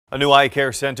A new eye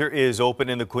care center is open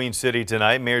in the Queen City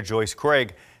tonight. Mayor Joyce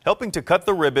Craig helping to cut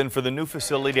the ribbon for the new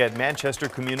facility at Manchester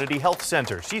Community Health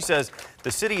Center. She says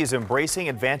the city is embracing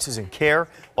advances in care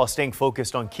while staying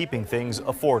focused on keeping things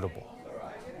affordable.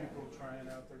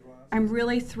 I'm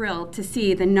really thrilled to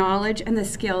see the knowledge and the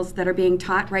skills that are being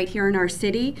taught right here in our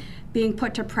city being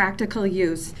put to practical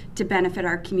use to benefit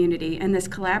our community. And this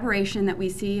collaboration that we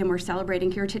see and we're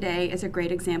celebrating here today is a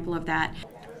great example of that.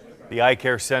 The eye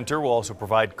care center will also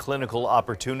provide clinical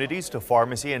opportunities to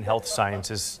pharmacy and health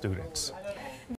sciences students.